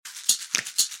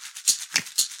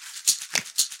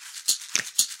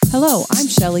Hello, I'm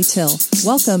Shelley Till.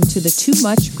 Welcome to the Too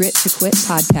Much Grit to Quit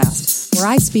podcast, where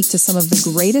I speak to some of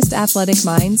the greatest athletic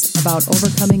minds about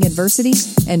overcoming adversity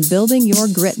and building your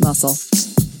grit muscle.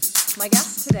 My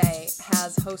guest today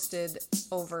has hosted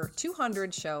over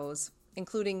 200 shows,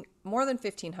 including more than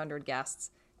 1,500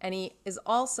 guests, and he is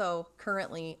also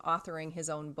currently authoring his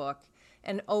own book.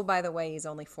 And oh, by the way, he's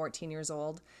only 14 years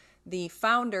old. The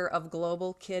founder of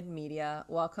Global Kid Media.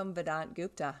 Welcome, Vedant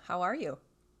Gupta. How are you?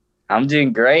 I'm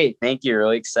doing great. Thank you.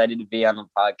 Really excited to be on the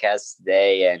podcast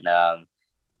today, and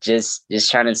just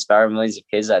trying to inspire millions of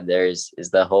kids out there is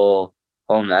the whole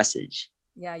message.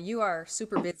 Yeah, you are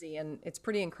super busy, and it's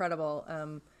pretty incredible.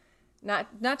 Not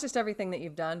just everything that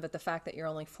you've done, but the fact that you're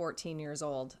only 14 years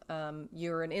old.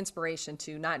 You're an inspiration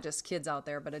to not just kids out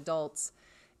there, but adults,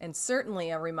 and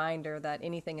certainly a reminder that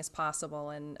anything is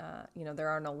possible, and there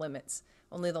are no limits.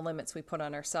 Only the limits we put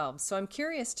on ourselves. So I'm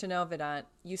curious to know, Vedant,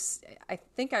 I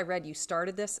think I read you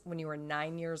started this when you were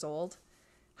 9 years old.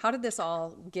 How did this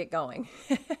all get going?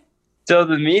 So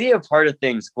the media part of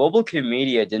things, Global Kid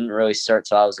Media didn't really start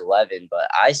till I was 11,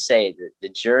 but I say that the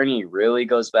journey really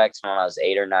goes back to when I was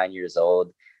 8 or 9 years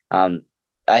old.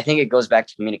 I think it goes back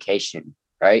to communication,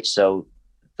 right? So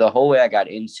the whole way I got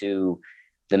into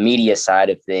the media side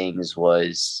of things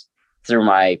was through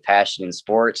my passion in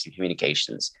sports and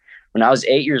communications. When I was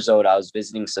 8 years old, I was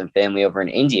visiting some family over in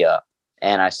India,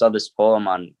 and I saw this poem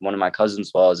on one of my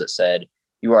cousin's walls that said,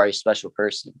 "You are a special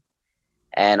person."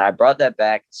 And I brought that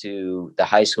back to the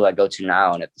high school I go to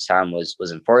now, and at the time was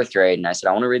in fourth grade. And I said,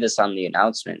 I want to read this on the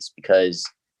announcements because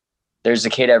there's a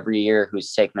kid every year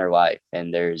who's taken their life,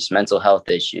 and there's mental health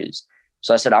issues.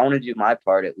 So I said, I want to do my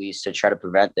part at least to try to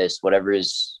prevent this. Whatever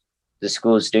the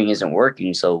school is doing isn't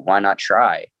working, so why not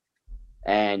try?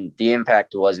 And the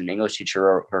impact was an English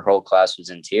teacher, her whole class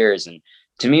was in tears. And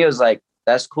to me, it was like,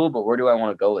 that's cool, but where do I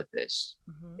want to go with this?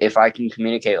 Mm-hmm. If I can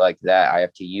communicate like that, I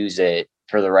have to use it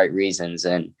for the right reasons.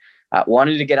 And I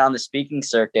wanted to get on the speaking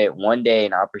circuit. One day,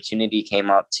 an opportunity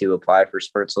came up to apply for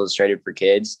Sports Illustrated for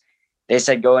Kids. They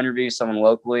said, go interview someone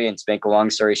locally. And to make a long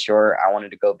story short, I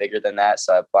wanted to go bigger than that.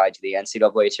 So I applied to the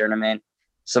NCAA tournament.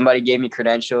 Somebody gave me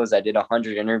credentials. I did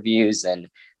 100 interviews and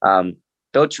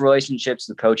built relationships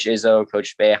with Coach Izzo,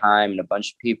 Coach Boeheim, and a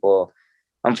bunch of people.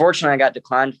 Unfortunately, I got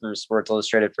declined from Sports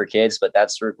Illustrated for Kids, but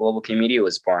that's where Global Kid Media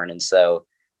was born. And so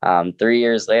 3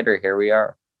 years later, here we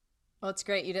are. Well, it's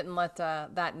great you didn't let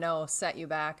that no set you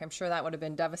back. I'm sure that would have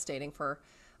been devastating for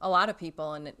a lot of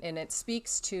people. And it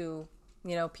speaks to,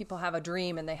 people have a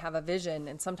dream and they have a vision.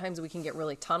 And sometimes we can get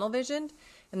really tunnel visioned.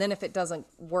 And then if it doesn't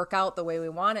work out the way we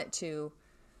want it to,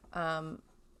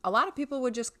 a lot of people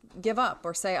would just give up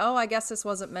or say, oh, I guess this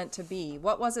wasn't meant to be.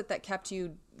 What was it that kept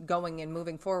you going and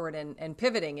moving forward and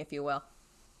pivoting, if you will?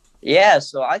 Yeah,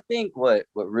 so I think what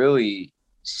really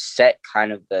set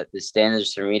kind of the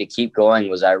standards for me to keep going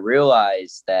was I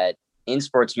realized that in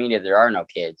sports media, there are no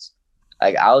kids.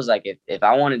 Like I was like, if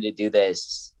I wanted to do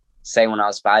this, say when I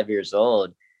was 5 years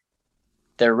old,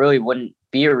 there really wouldn't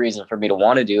be a reason for me to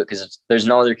want to do it because there's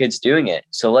no other kids doing it.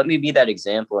 So let me be that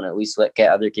example and at least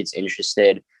get other kids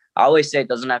interested. I always say it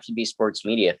doesn't have to be sports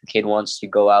media. If a kid wants to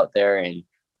go out there and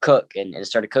cook and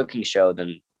start a cooking show,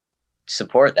 then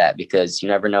support that because you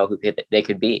never know who they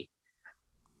could be.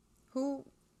 Who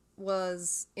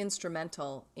was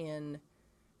instrumental in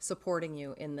supporting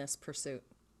you in this pursuit?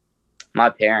 My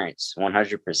parents,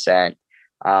 100%.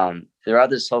 Throughout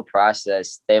this whole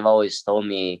process, they've always told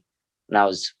me when I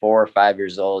was 4 or 5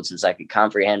 years old, since I could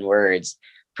comprehend words,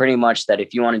 pretty much that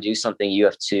if you want to do something, you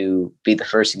have to be the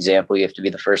first example. You have to be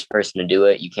the first person to do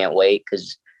it. You can't wait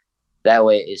because that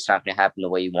way it's not going to happen the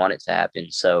way you want it to happen.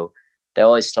 So they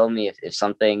always told me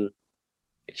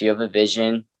if you have a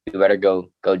vision, you better go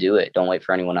do it. Don't wait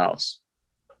for anyone else.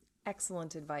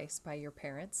 Excellent advice by your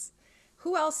parents.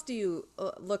 Who else do you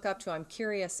look up to? I'm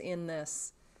curious in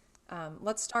this.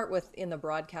 Let's start with in the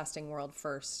broadcasting world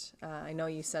first. I know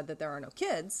you said that there are no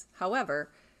kids.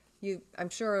 However, you, I'm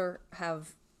sure,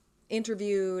 have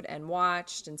interviewed and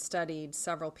watched and studied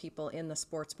several people in the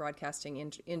sports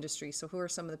broadcasting industry. So who are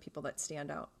some of the people that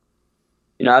stand out?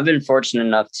 I've been fortunate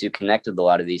enough to connect with a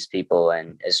lot of these people.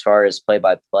 And as far as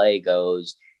play-by-play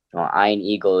goes, Ian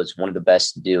Eagle is one of the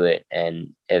best to do it.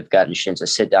 And I've gotten a chance to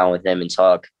sit down with him and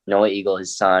talk. Noah Eagle,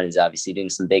 his son, is obviously doing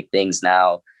some big things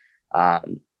now.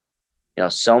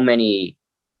 So many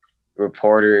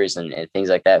reporters and things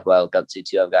like that who I look up to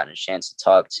too. I've gotten a chance to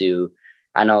talk to.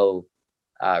 I know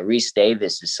Reese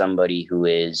Davis is somebody who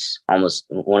is almost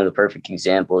one of the perfect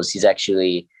examples. He's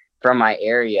actually from my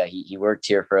area. He worked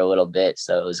here for a little bit.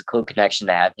 So it was a cool connection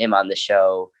to have him on the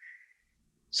show.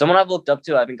 Someone I've looked up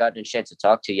to, I haven't gotten a chance to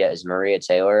talk to yet, is Maria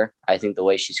Taylor. I think the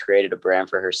way she's created a brand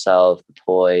for herself, the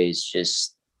toys,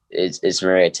 just it's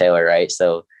Maria Taylor, right?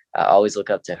 So I always look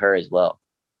up to her as well.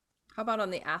 How about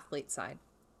on the athlete side?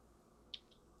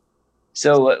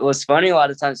 So what was funny, a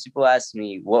lot of times people ask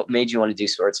me, what made you want to do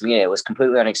sports media? It was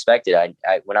completely unexpected. I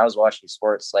when I was watching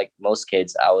sports, like most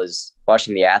kids, I was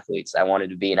watching the athletes. I wanted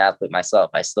to be an athlete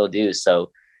myself. I still do.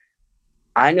 So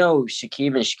I know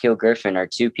Shaquem and Shaquille Griffin are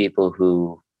two people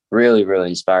who really, really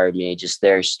inspired me. Just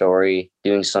their story,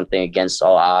 doing something against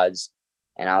all odds.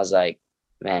 And I was like,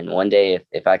 man, one day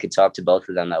if I could talk to both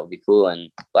of them, that would be cool. And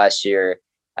last year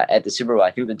at the Super Bowl,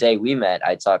 I think the day we met,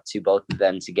 I talked to both of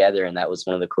them together. And that was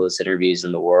one of the coolest interviews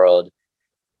in the world.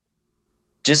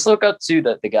 Just look up to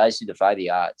the guys who defy the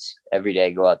odds every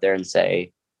day. Go out there and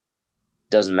say,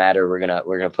 doesn't matter. We're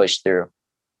gonna push through.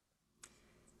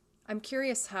 I'm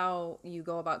curious how you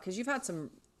go about, because you've had some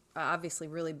obviously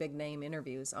really big name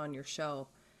interviews on your show,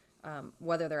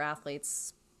 whether they're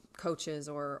athletes, coaches,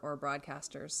 or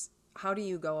broadcasters. How do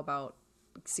you go about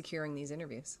securing these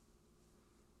interviews?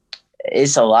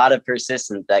 It's a lot of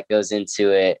persistence that goes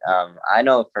into it. I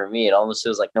know for me, it almost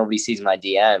feels like nobody sees my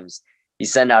DMs. You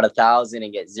send out 1,000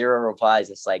 and get 0 replies.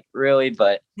 It's like, really?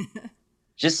 But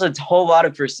just a whole lot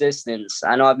of persistence.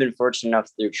 I know I've been fortunate enough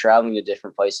through traveling to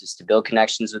different places to build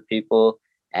connections with people.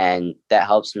 And that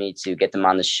helps me to get them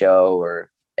on the show, or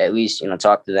at least,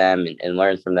 talk to them and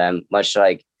learn from them. Much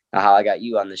like how I got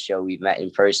you on the show, we've met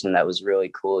in person. That was really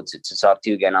cool to talk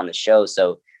to you again on the show.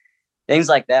 So things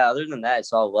like that. Other than that,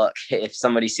 it's all luck. If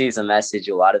somebody sees a message,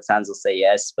 a lot of times they'll say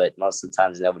yes, but most of the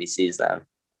times nobody sees them.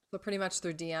 So pretty much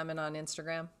through DM and on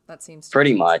Instagram, that seems to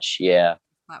Pretty much, yeah.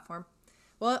 Platform.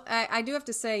 Well, I do have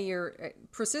to say your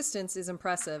persistence is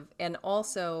impressive, and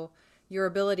also your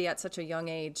ability at such a young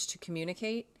age to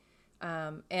communicate.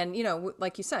 And,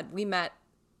 like you said, we met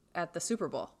at the Super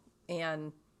Bowl,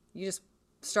 and you just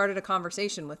started a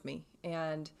conversation with me.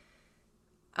 And,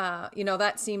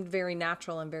 that seemed very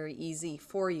natural and very easy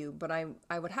for you. But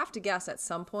I would have to guess at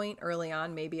some point early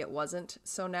on, maybe it wasn't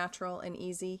so natural and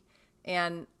easy.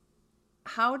 And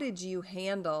how did you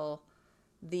handle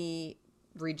the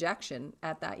rejection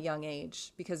at that young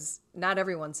age? Because not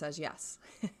everyone says yes.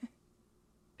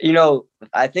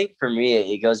 I think for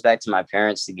me, it goes back to my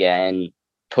parents again,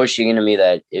 pushing into me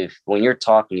that when you're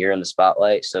talking, you're in the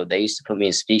spotlight. So they used to put me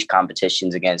in speech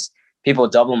competitions against people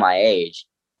double my age.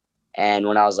 And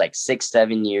when I was like 6,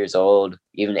 7 years old,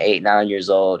 even 8, 9 years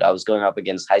old, I was going up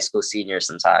against high school seniors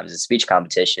sometimes in speech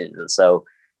competitions. And so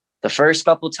the first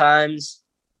couple times,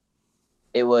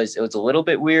 it was a little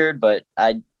bit weird, but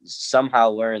I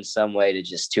somehow learned some way to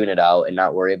just tune it out and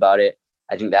not worry about it.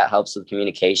 I think that helps with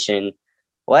communication.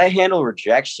 Way I handle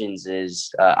rejections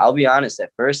is, I'll be honest,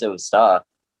 at first it was tough.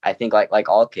 I think like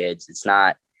all kids, it's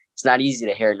not easy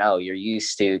to hear no. You're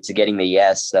used to getting the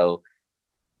yes. So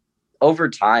over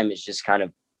time, it's just kind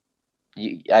of,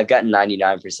 I've gotten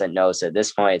 99% no. So at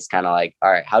this point, it's kind of like,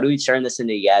 all right, how do we turn this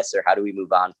into yes, or how do we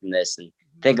move on from this and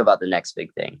think about the next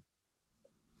big thing?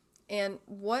 And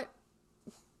what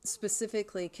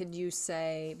specifically could you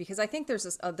say, because I think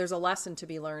there's a lesson to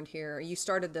be learned here. You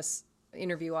started this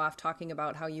interview off talking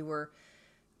about how you were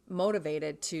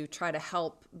motivated to try to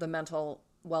help the mental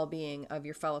well-being of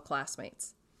your fellow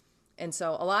classmates. And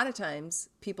so a lot of times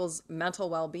people's mental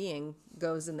well-being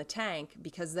goes in the tank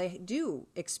because they do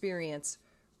experience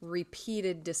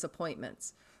repeated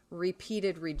disappointments,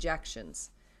 repeated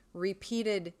rejections,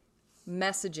 repeated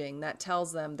messaging that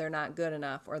tells them they're not good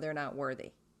enough or they're not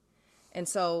worthy. And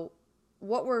so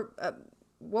what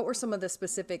were some of the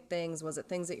specific things? Was it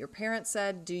things that your parents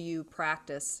said? Do you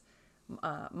practice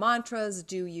mantras?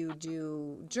 Do you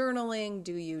do journaling?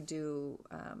 Do you do,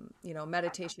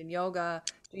 meditation, yoga?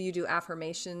 Do you do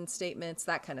affirmation statements,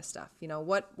 that kind of stuff?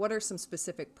 What are some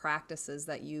specific practices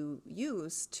that you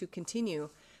use to continue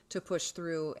to push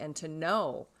through and to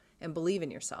know and believe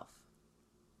in yourself?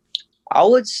 I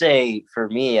would say for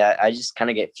me, I just kind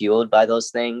of get fueled by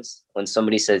those things. When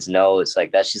somebody says no, it's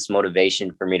like, that's just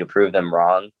motivation for me to prove them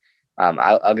wrong.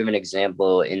 I'll give an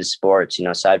example in sports,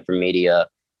 aside from media.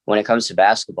 When it comes to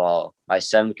basketball, my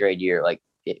 7th grade year, like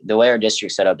the way our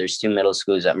district's set up, there's 2 middle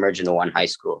schools that merge into one high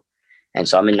school. And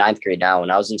so I'm in 9th grade now.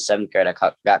 When I was in 7th grade,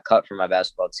 I got cut from my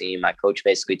basketball team. My coach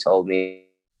basically told me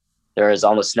there is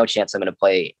almost no chance I'm going to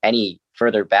play any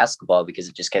further basketball because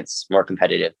it just gets more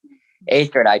competitive.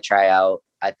 8th grade, I try out.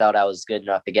 I thought I was good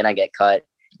enough. Again, I get cut.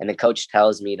 And the coach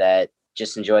tells me that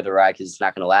just enjoy the ride because it's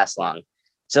not going to last long.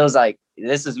 So it was like,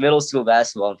 this is middle school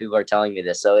basketball and people are telling me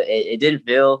this. So it didn't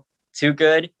feel too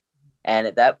good. And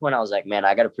at that point, I was like, man,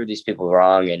 I got to prove these people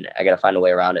wrong and I got to find a way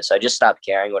around it. So I just stopped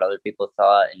caring what other people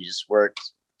thought and just worked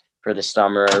for the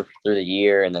summer, through the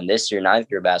year. And then this year, ninth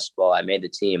year basketball, I made the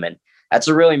team. And that's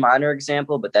a really minor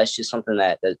example, but that's just something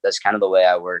that's kind of the way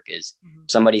I work is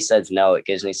if somebody says no, it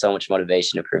gives me so much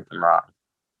motivation to prove them wrong.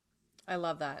 I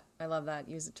love that. I love that.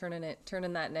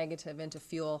 Turning that negative into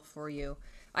fuel for you.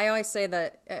 I always say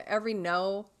that every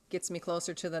no gets me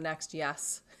closer to the next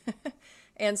yes.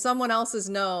 And someone else's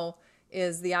no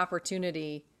is the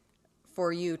opportunity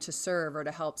for you to serve or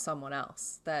to help someone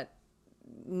else that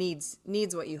needs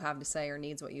what you have to say or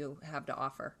needs what you have to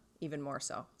offer even more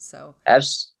so. So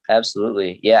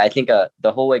absolutely. Yeah, I think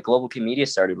the whole way Global Kid Media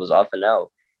started was off a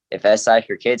no. If SI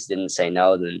for Kids didn't say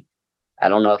no, then I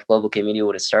don't know if Global Kid Media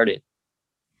would have started.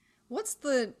 What's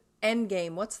the end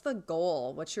game? What's the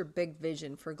goal? What's your big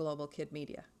vision for Global Kid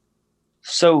Media?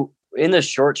 So in the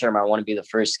short term, I want to be the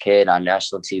first kid on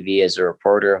national TV as a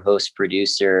reporter, host,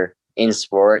 producer in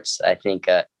sports. I think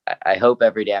I hope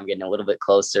every day I'm getting a little bit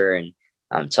closer and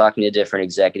I'm talking to different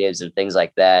executives and things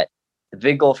like that. The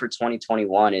big goal for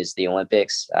 2021 is the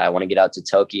Olympics. I want to get out to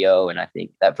Tokyo, and I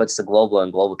think that puts the global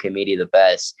and Global Kid Media the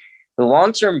best. The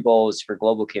long-term goals for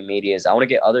Global Kid Media is I want to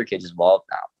get other kids involved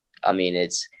now. I mean,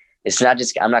 it's not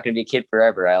just, I'm not going to be a kid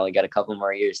forever. I only got a couple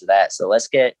more years of that. So let's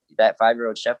get that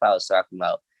 5-year-old chef I was talking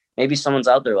about. Maybe someone's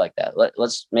out there like that.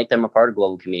 Let's make them a part of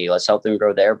Global Kid Media. Let's help them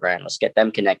grow their brand. Let's get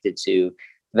them connected to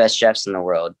the best chefs in the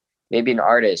world. Maybe an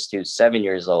artist who's 7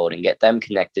 years old and get them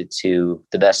connected to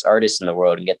the best artists in the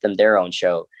world and get them their own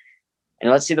show.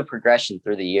 And let's see the progression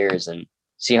through the years and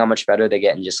see how much better they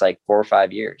get in just like 4 or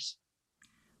 5 years.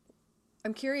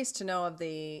 I'm curious to know of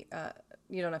the,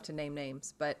 you don't have to name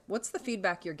names, but what's the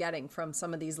feedback you're getting from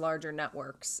some of these larger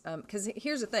networks? Because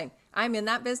here's the thing. I'm in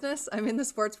that business. I'm in the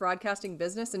sports broadcasting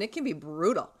business, and it can be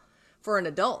brutal for an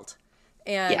adult.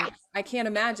 And yeah. I can't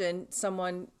imagine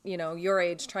someone, your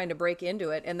age trying to break into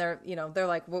it. And they're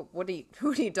like, who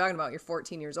are you talking about? You're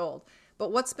 14 years old.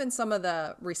 But what's been some of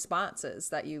the responses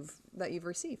that you've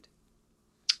received?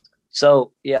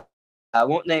 So, yeah, I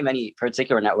won't name any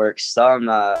particular networks. Some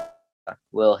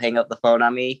will hang up the phone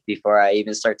on me before I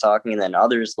even start talking. And then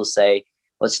others will say,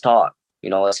 let's talk,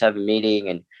 let's have a meeting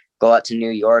and go out to New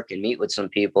York and meet with some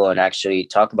people and actually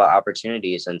talk about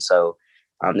opportunities. And so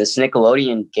this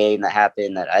Nickelodeon game that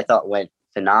happened that I thought went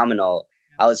phenomenal,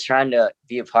 I was trying to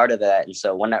be a part of that. And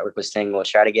so one network was saying, we'll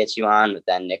try to get you on, but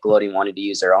then Nickelodeon wanted to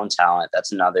use their own talent.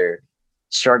 That's another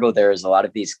struggle. There is a lot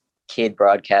of these kid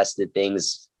broadcasted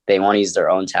things. They want to use their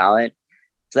own talent.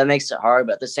 So that makes it hard.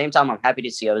 But at the same time, I'm happy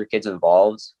to see other kids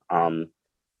involved. I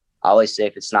always say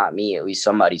if it's not me, at least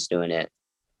somebody's doing it.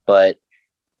 But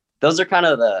those are kind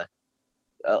of a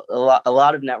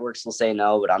lot of networks will say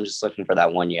no, but I'm just looking for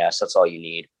that one yes. That's all you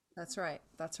need. That's right.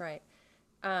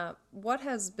 What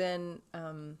has been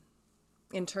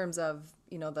in terms of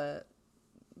the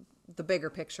bigger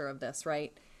picture of this,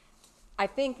 right? I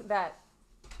think that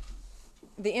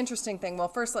the interesting thing. Well,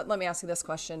 first let me ask you this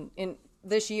question. In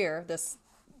this year,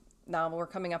 now we're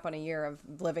coming up on a year of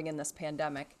living in this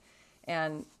pandemic,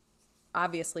 and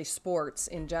obviously sports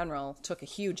in general took a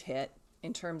huge hit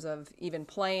in terms of even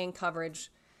playing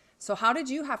coverage. So how did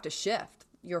you have to shift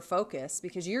your focus?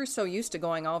 Because you're so used to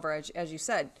going over, as you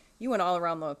said, you went all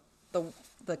around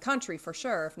the country for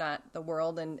sure, if not the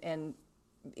world, and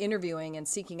interviewing and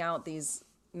seeking out these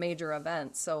major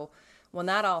events. So when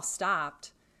that all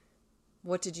stopped,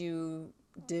 what did you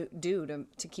do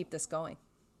to keep this going?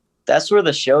 That's where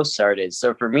the show started.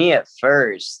 So for me at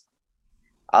first,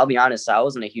 I'll be honest, I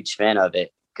wasn't a huge fan of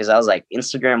it because I was like,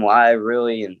 Instagram Live,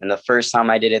 really? And the first time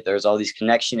I did it, there was all these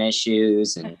connection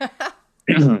issues. And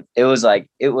it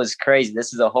was crazy.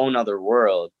 This is a whole nother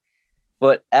world.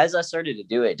 But as I started to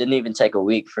do it, it didn't even take a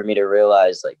week for me to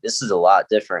realize like this is a lot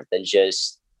different than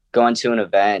just going to an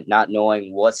event, not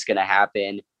knowing what's going to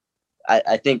happen.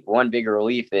 I think one big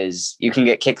relief is you can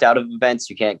get kicked out of events.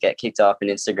 You can't get kicked off an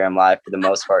Instagram Live for the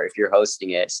most part if you're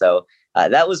hosting it. So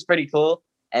that was pretty cool.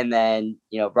 And then,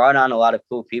 brought on a lot of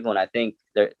cool people. And I think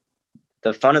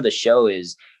the fun of the show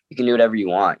is you can do whatever you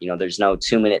want. There's no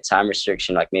 2-minute time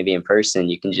restriction, like maybe in person.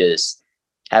 You can just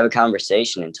have a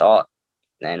conversation and talk.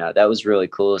 And that was really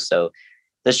cool. So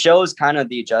the show is kind of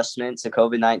the adjustment to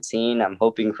COVID-19. I'm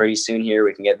hoping pretty soon here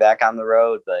we can get back on the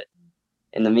road. But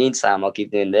in the meantime, I'll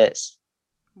keep doing this.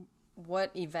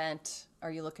 What event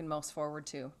are you looking most forward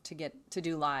to get to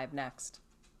do live next?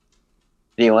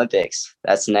 The Olympics.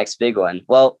 That's the next big one.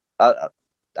 Well,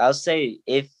 I'll say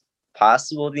if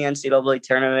possible, the NCAA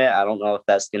tournament. I don't know if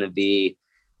that's going to be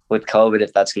with COVID,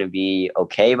 if that's going to be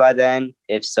okay by then.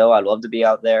 If so, I'd love to be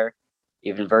out there,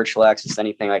 even virtual access,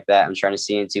 anything like that. I'm trying to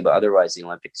see into, but otherwise the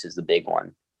Olympics is the big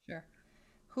one. Sure.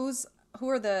 Who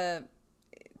are the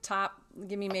top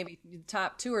give me maybe the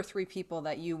top 2 or 3 people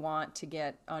that you want to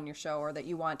get on your show or that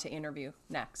you want to interview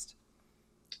next.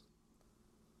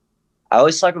 I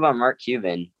always talk about Mark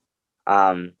Cuban.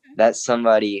 That's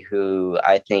somebody who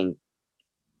I think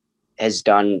has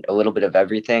done a little bit of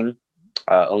everything.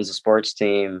 Owns a sports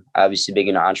team, obviously big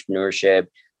into entrepreneurship,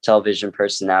 television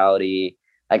personality,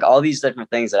 like all these different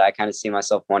things that I kind of see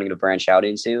myself wanting to branch out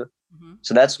into. Mm-hmm.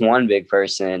 So that's one big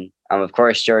person. Of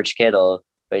course, George Kittle,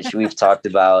 which we've talked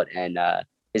about, and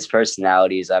his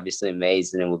personality is obviously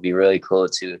amazing. It would be really cool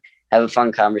to have a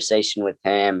fun conversation with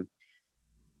him.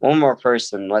 One more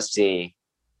person, let's see.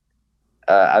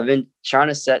 I've been trying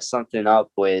to set something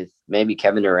up with maybe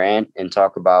Kevin Durant and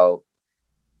talk about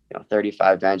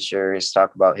 35 Ventures,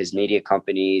 talk about his media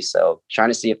company. So trying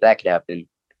to see if that could happen.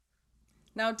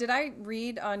 Now, did I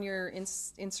read on your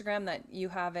Instagram that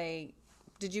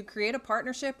did you create a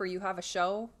partnership or you have a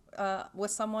show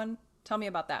with someone? Tell me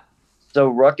about that. So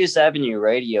Ruckus Avenue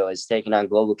Radio has taken on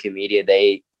Global Kid Media.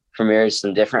 They premiered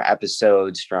some different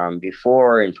episodes from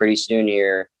before, and pretty soon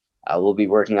here we'll be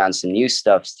working on some new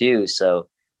stuff too. So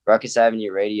Ruckus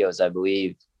Avenue Radio is, I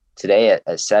believe, today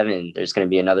at 7, there's going to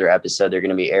be another episode. They're going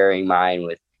to be airing mine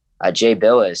with Jay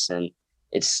Billis, and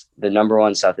it's the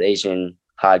 #1 South Asian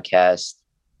podcast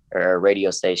or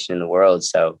radio station in the world.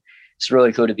 So it's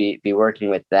really cool to be working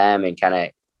with them, and kind of,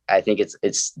 I think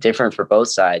it's different for both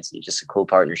sides and just a cool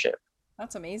partnership.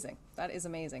 That's amazing. That is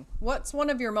amazing. What's one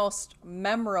of your most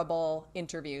memorable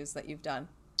interviews that you've done?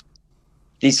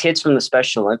 These kids from the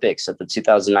Special Olympics at the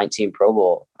 2019 Pro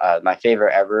Bowl, my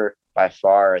favorite ever by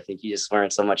far. I think you just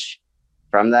learned so much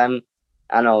from them.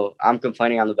 I know I'm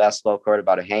complaining on the basketball court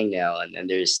about a hangnail, and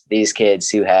there's these kids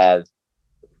who have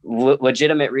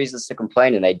legitimate reasons to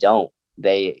complain, and they don't.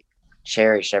 They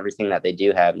cherish everything that they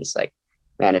do have. And it's like,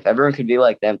 man, if everyone could be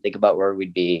like them, think about where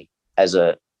we'd be as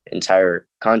a entire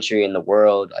country in the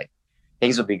world. Like,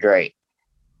 things would be great.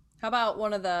 How about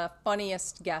one of the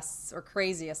funniest guests or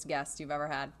craziest guests you've ever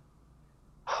had?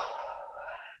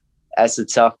 That's a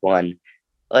tough one.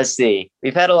 Let's see.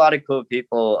 We've had a lot of cool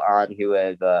people on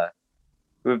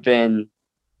who've been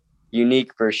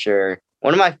unique for sure.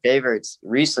 One of my favorites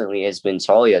recently has been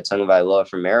Talia Tungvailoa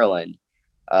from Maryland.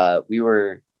 We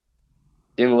were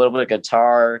doing a little bit of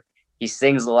guitar. He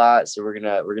sings a lot, so we're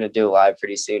gonna do a live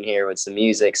pretty soon here with some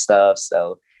music stuff.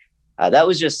 So that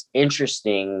was just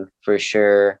interesting for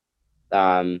sure.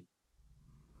 I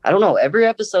don't know. Every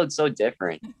episode's so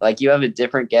different. Like, you have a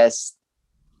different guest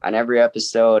on every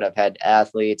episode. I've had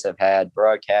athletes, I've had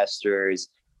broadcasters,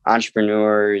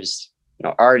 entrepreneurs,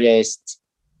 artists,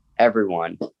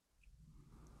 everyone.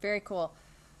 Very cool.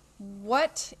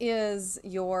 What is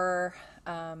your,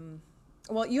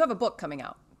 well, you have a book coming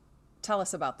out. Tell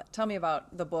us about that. Tell me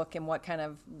about the book and what kind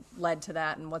of led to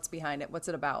that and what's behind it. What's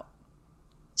it about?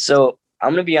 So I'm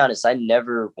going to be honest. I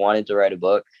never wanted to write a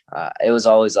book. It was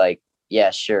always like,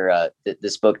 yeah, sure.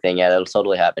 This book thing. Yeah, that'll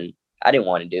totally happen. I didn't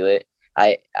want to do it.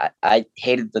 I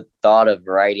hated the thought of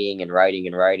writing and writing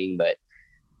and writing. But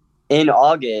in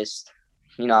August,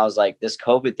 I was like, this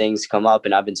COVID thing's come up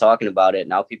and I've been talking about it.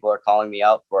 Now people are calling me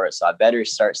out for it. So I better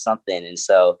start something. And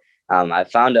so I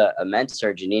found a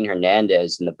mentor, Janine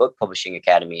Hernandez, in the Book Publishing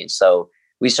Academy. And so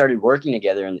we started working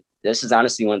together. And this is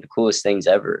honestly one of the coolest things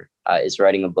ever, is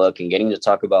writing a book and getting to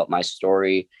talk about my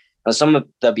story. Some of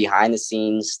the behind the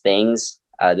scenes things,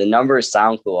 the numbers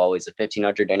sound cool always, the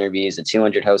 1,500 interviews, the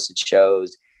 200 hosted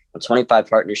shows, 25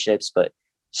 partnerships. But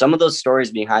some of those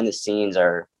stories behind the scenes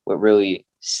are what really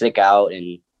stick out.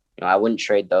 And I wouldn't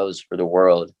trade those for the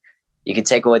world. You can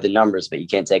take away the numbers, but you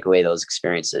can't take away those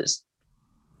experiences.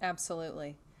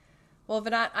 Absolutely. Well,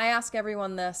 Vinat, I ask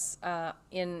everyone this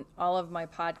in all of my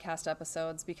podcast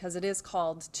episodes because it is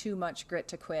called Too Much Grit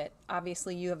to Quit.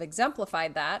 Obviously, you have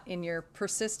exemplified that in your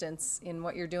persistence in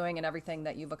what you're doing and everything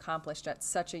that you've accomplished at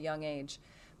such a young age.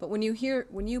 But when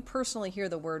you personally hear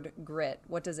the word grit,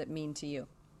 what does it mean to you?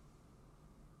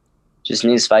 Just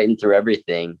means fighting through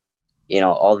everything.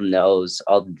 All the no's,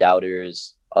 all the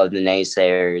doubters, all the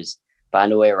naysayers,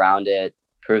 find a way around it,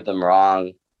 prove them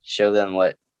wrong, show them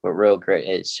what real grit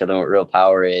is, show them what real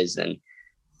power is, and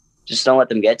just don't let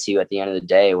them get to you at the end of the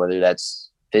day, whether that's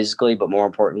physically, but more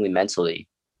importantly, mentally.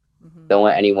 Mm-hmm. Don't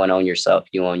let anyone own yourself.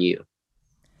 You own you.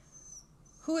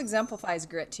 Who exemplifies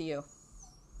grit to you?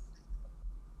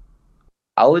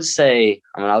 I would say,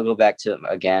 I'll go back to,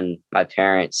 again, my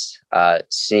parents,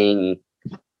 seeing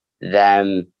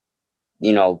them,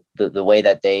 the way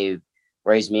that they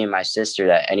raised me and my sister,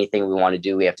 that anything we want to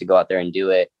do, we have to go out there and do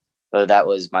it. Whether that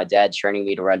was my dad training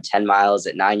me to run 10 miles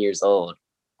at 9 years old.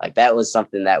 Like, that was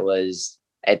something that was,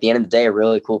 at the end of the day, a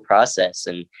really cool process,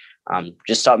 and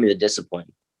just taught me the discipline.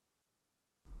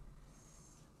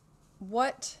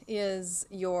 what is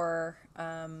your,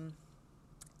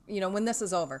 when this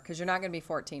is over, because you're not going to be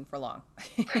 14 for long.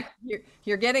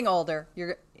 You're getting older.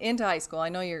 You're into high school. I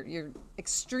know you're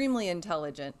extremely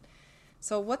intelligent.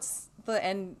 So what's the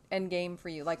end game for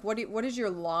you? Like, what is your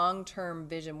long-term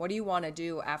vision? What do you want to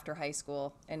do after high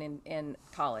school and in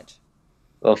college?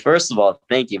 Well, first of all,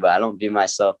 thank you, but I don't view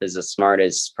myself as the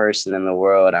smartest person in the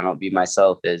world. I don't view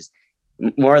myself as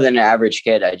more than an average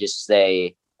kid. I just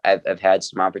say I've had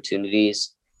some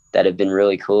opportunities that have been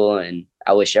really cool, and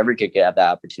I wish every kid could have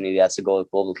that opportunity. That's the goal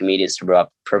of Global Commedia, is to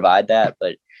provide that.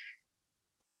 But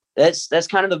that's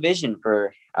kind of the vision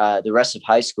for the rest of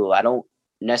high school. I don't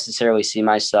necessarily see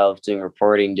myself doing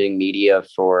reporting, doing media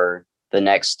for the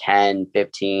next 10,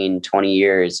 15, 20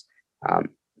 years.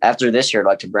 After this year, I'd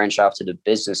like to branch off to the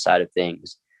business side of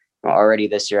things. Already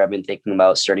this year, I've been thinking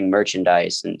about starting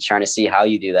merchandise and trying to see how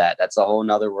you do that. That's a whole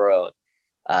nother world.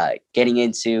 Getting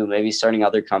into maybe starting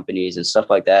other companies and stuff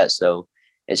like that. So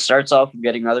it starts off with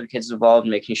getting other kids involved,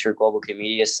 making sure Global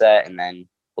Commedia is set, and then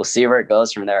we'll see where it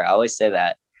goes from there. I always say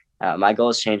that my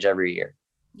goals change every year.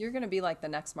 You're going to be like the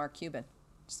next Mark Cuban,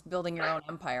 just building your own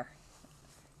empire.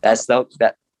 That's the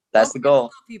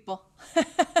goal. People.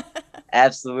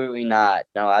 Absolutely not.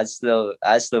 No, I still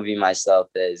view myself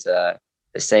as the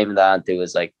same that I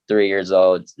was like 3 years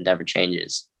old. It never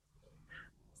changes.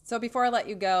 So before I let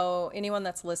you go, anyone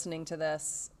that's listening to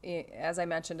this, as I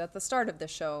mentioned at the start of the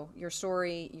show, your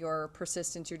story, your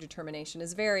persistence, your determination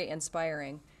is very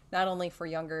inspiring, not only for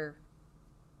younger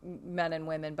men and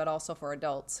women, but also for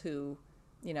adults who,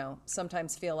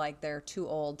 sometimes feel like they're too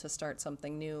old to start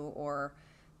something new, or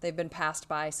they've been passed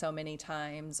by so many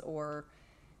times, or,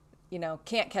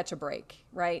 can't catch a break,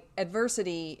 right?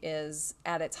 Adversity is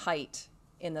at its height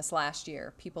in this last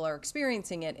year. People are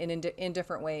experiencing it in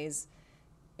different ways,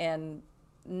 and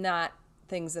not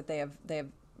things that they have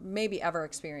maybe ever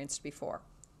experienced before.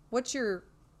 What's your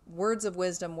words of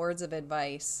wisdom, words of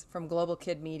advice from Global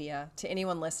Kid Media to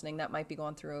anyone listening that might be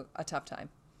going through a tough time?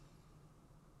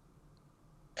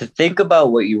 To think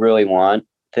about what you really want,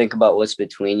 think about what's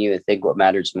between you, and think what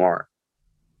matters more.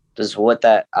 Does what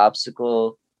that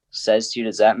obstacle says to you,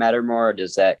 does that matter more? Or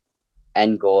does that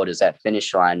end goal, does that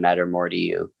finish line matter more to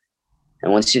you?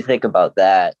 And once you think about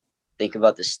that, think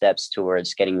about the steps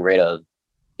towards getting rid of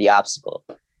the obstacle.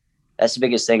 That's the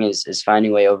biggest thing, is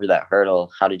finding a way over that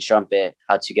hurdle, how to jump it,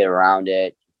 how to get around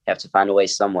it. You have to find a way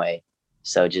some way.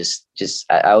 So just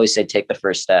I always say, take the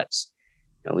first steps.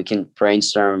 We can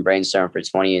brainstorm for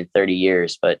 20 and 30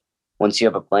 years, but once you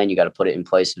have a plan, you got to put it in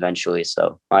place eventually.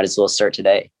 So might as well start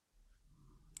today.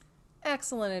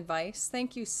 Excellent advice.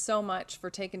 Thank you so much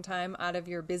for taking time out of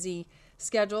your busy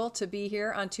schedule to be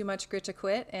here on Too Much Grit to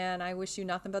Quit, and I wish you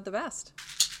nothing but the best.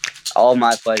 All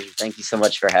my pleasure. Thank you so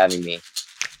much for having me.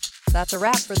 That's a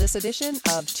wrap for this edition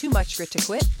of Too Much Grit to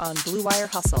Quit on Blue Wire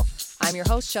Hustle. I'm your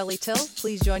host, Shelly Till.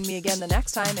 Please join me again the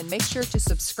next time, and make sure to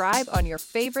subscribe on your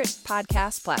favorite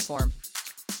podcast platform.